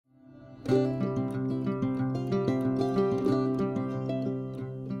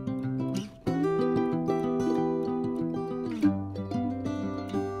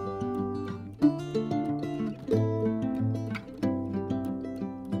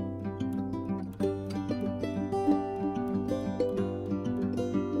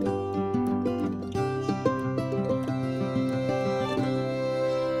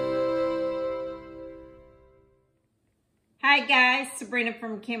Hi guys, Sabrina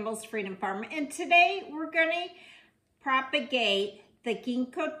from Campbell's Freedom Farm, and today we're going to propagate the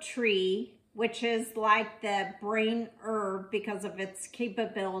ginkgo tree, which is like the brain herb because of its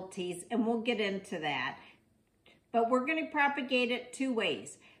capabilities, and we'll get into that. But we're going to propagate it two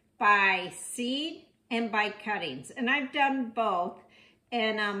ways, by seed and by cuttings, and I've done both,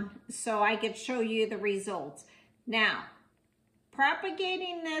 and so I could show you the results. Now,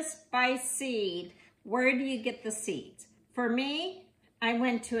 propagating this by seed, where do you get the seeds? For me, I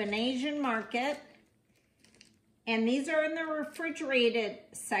went to an Asian market, and these are in the refrigerated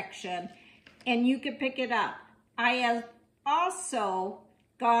section, and you could pick it up. I have also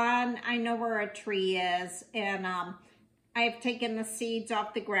gone, I know where a tree is, and I have taken the seeds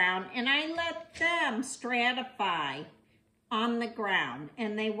off the ground, and I let them stratify on the ground,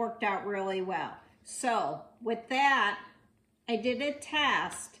 and they worked out really well. So with that, I did a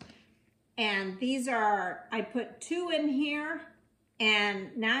test. And these are, I put 2 in here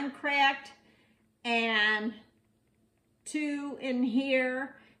and non-cracked, and 2 in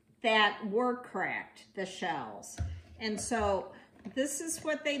here that were cracked, the shells. And so this is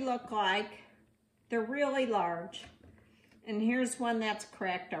what they look like. They're really large. And here's one that's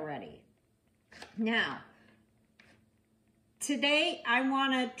cracked already. Now, today I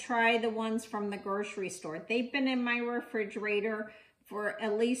want to try the ones from the grocery store. They've been in my refrigerator for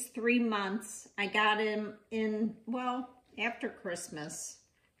at least 3 months. I got them in, well, after Christmas,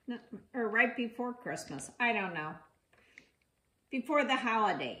 or right before Christmas, I don't know, before the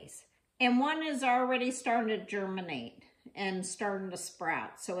holidays. And one is already starting to germinate and starting to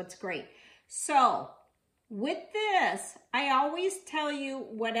sprout, so it's great. So with this, I always tell you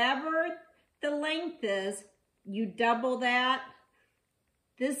whatever the length is, you double that.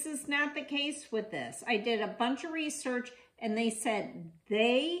 This is not the case with this. I did a bunch of research, and they said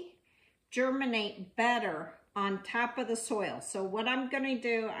they germinate better on top of the soil. So what I'm going to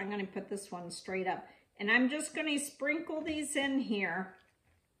do, I'm going to put this one straight up, and I'm just going to sprinkle these in here.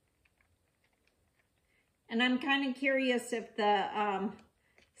 And I'm kind of curious if the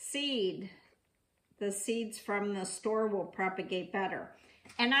seeds from the store will propagate better.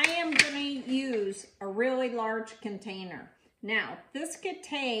 And I am going to use a really large container. Now, this could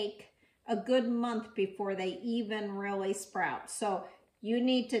take a good month before they even really sprout. So you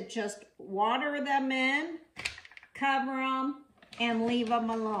need to just water them in, cover them, and leave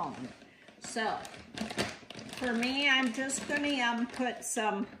them alone. So for me, I'm just going to put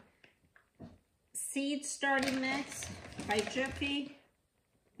some seed starting mix by Jiffy.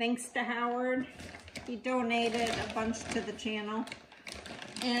 Thanks to Howard. He donated a bunch to the channel.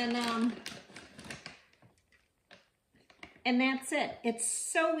 And that's it. It's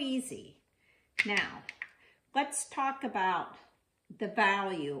so easy. Now, let's talk about the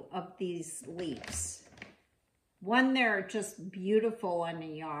value of these leaves. One, they're just beautiful in the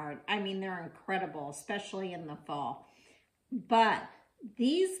yard. I mean, they're incredible, especially in the fall. But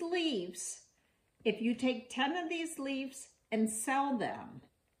these leaves, if you take 10 of these leaves and sell them,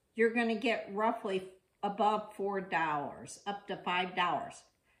 you're going to get roughly above $4, up to $5.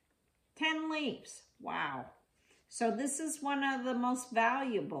 10 leaves. Wow. So this is one of the most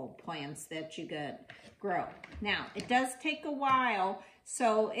valuable plants that you could grow. Now, it does take a while,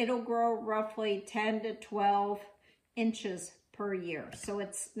 so it'll grow roughly 10 to 12 inches per year. So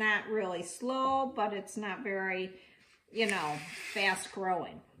it's not really slow, but it's not very, fast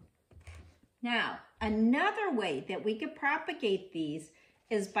growing. Now, another way that we could propagate these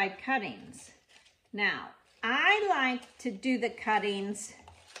is by cuttings. Now, I like to do the cuttings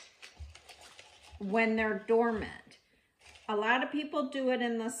when they're dormant. A lot of people do it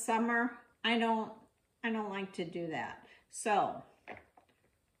in the summer. I don't like to do that. So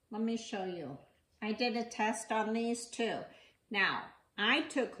let me show you. I did a test on these too. Now, I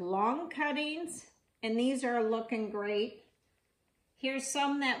took long cuttings, and these are looking great. Here's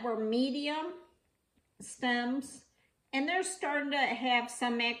some that were medium stems, and they're starting to have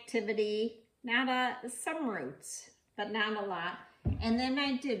some activity, some roots, but not a lot. And then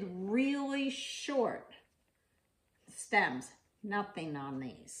I did really short stems, nothing on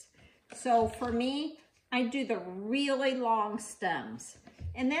these. So for me, I do the really long stems.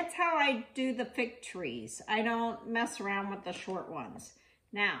 And that's how I do the fig trees. I don't mess around with the short ones.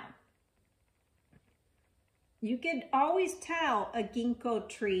 Now, you could always tell a ginkgo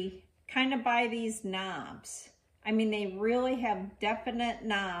tree kind of by these knobs. I mean, they really have definite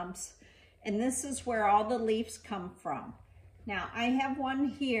knobs. And this is where all the leaves come from. Now, I have one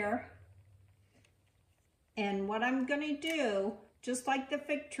here, and what I'm going to do, just like the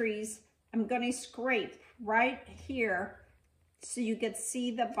fig trees, I'm going to scrape right here so you can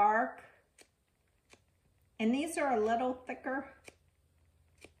see the bark And these are a little thicker.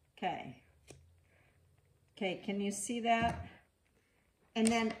 Okay. Okay, can you see that? And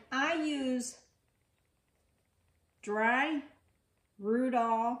then I use dry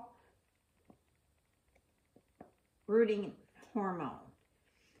rooting hormone.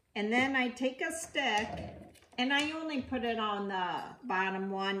 And then I take a stick, and I only put it on the bottom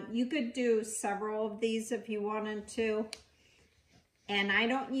one. You could do several of these if you wanted to. And I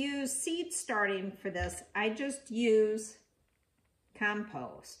don't use seed starting for this. I just use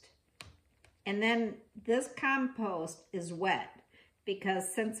compost. And then this compost is wet,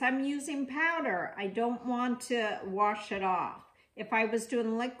 because since I'm using powder, I don't want to wash it off. If I was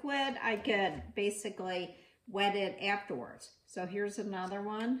doing liquid, I could basically wet it afterwards. So here's another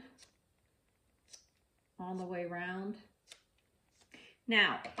one, all the way around.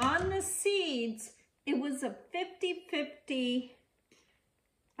 Now, on the seeds, it was a 50-50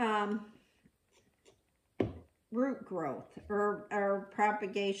 root growth or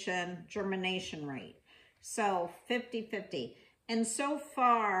propagation germination rate. So 50-50. And so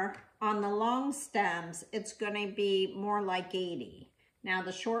far on the long stems, it's going to be more like 80. Now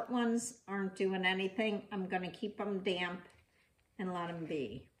the short ones aren't doing anything. I'm going to keep them damp and let them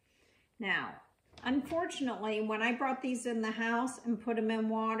be. Now, unfortunately, when I brought these in the house and put them in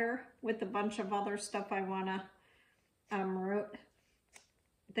water with a bunch of other stuff I want to root,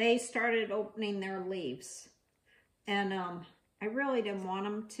 they started opening their leaves. And I really didn't want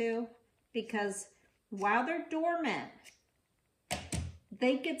them to, because while they're dormant,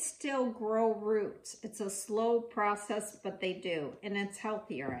 they could still grow roots. It's a slow process, but they do. And it's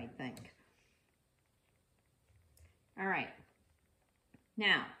healthier, I think. All right.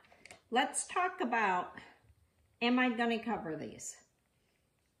 Now, let's talk about, am I going to cover these?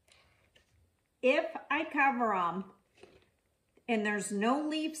 If I cover them and there's no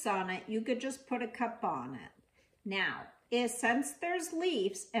leaves on it, you could just put a cup on it. Now, since there's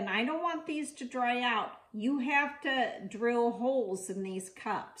leaves, and I don't want these to dry out, you have to drill holes in these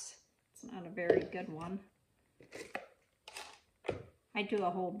cups. It's not a very good one. I do a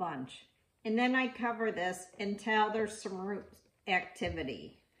whole bunch. And then I cover this until there's some root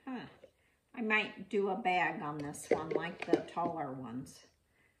activity. I might do a bag on this one, like the taller ones.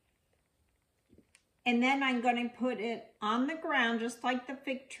 And then I'm going to put it on the ground, just like the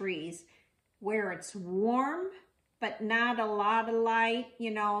fig trees, where it's warm, but not a lot of light,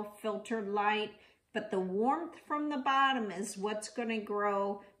 you know, filtered light. But the warmth from the bottom is what's going to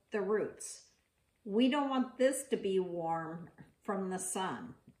grow the roots. We don't want this to be warm from the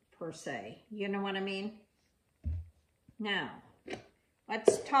sun, per se. You know what I mean? Now,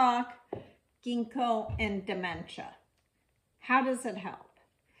 let's talk ginkgo and dementia. How does it help?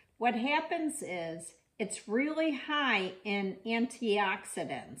 What happens is it's really high in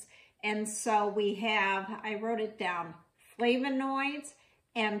antioxidants. And so we have, I wrote it down, flavonoids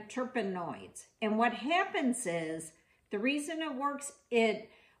and terpenoids. And what happens is, the reason it works, it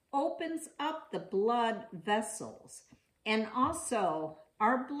opens up the blood vessels. And also,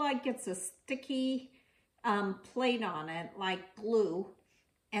 our blood gets a sticky plate on it, like glue,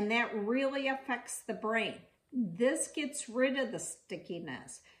 and that really affects the brain. This gets rid of the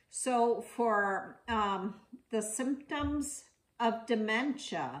stickiness. So for the symptoms of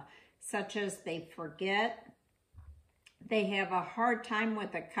dementia, such as they forget, they have a hard time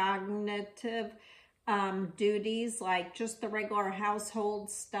with the cognitive duties, like just the regular household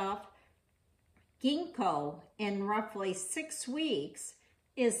stuff, ginkgo in roughly 6 weeks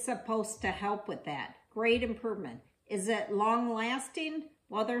is supposed to help with that. Great improvement. Is it long lasting?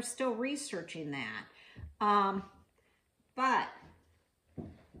 Well, they're still researching that. But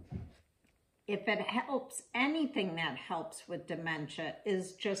if it helps, anything that helps with dementia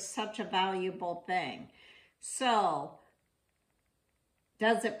is just such a valuable thing. So,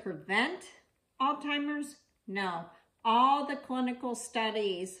 does it prevent Alzheimer's? No. All the clinical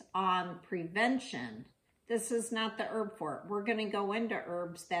studies on prevention, this is not the herb for it. We're going to go into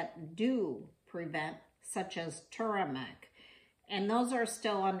herbs that do prevent, such as turmeric. And those are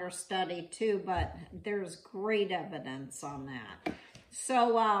still under study too, but there's great evidence on that.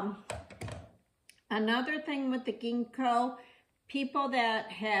 So, another thing with the ginkgo, people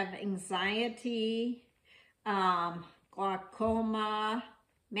that have anxiety, glaucoma,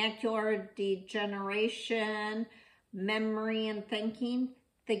 macular degeneration, memory and thinking,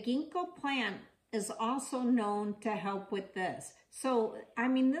 the ginkgo plant is also known to help with this. So, I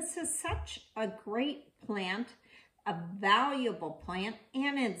mean, this is such a great plant, a valuable plant,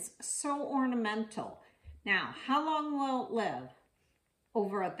 and it's so ornamental. Now, how long will it live?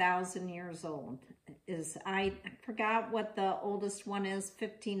 Over 1,000 years old. I forgot what the oldest one is,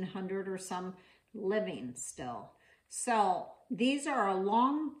 1,500 or some. living still. So these are a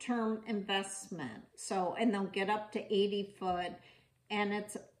long-term investment. So, and they'll get up to 80 foot, and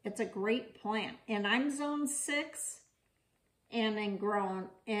it's a great plant. And I'm zone 6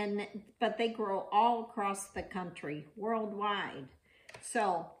 and but they grow all across the country, worldwide.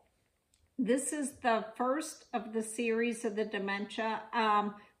 So this is the first of the series of the dementia.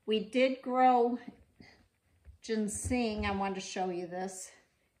 We did grow ginseng. I wanted to show you this.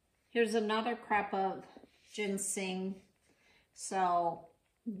 Here's another crop of ginseng. So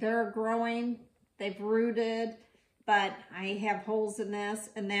they're growing, they've rooted, but I have holes in this,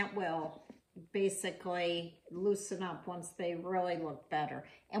 and that will basically loosen up once they really look better.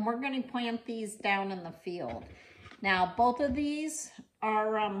 And we're going to plant these down in the field. Now, both of these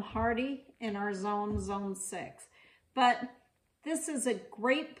are hardy in our zone 6. But this is a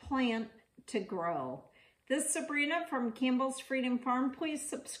great plant to grow. This is Sabrina from Campbell's Freedom Farm. Please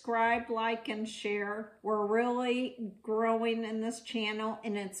subscribe, like, and share. We're really growing in this channel,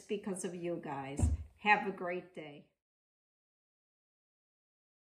 and it's because of you guys. Have a great day.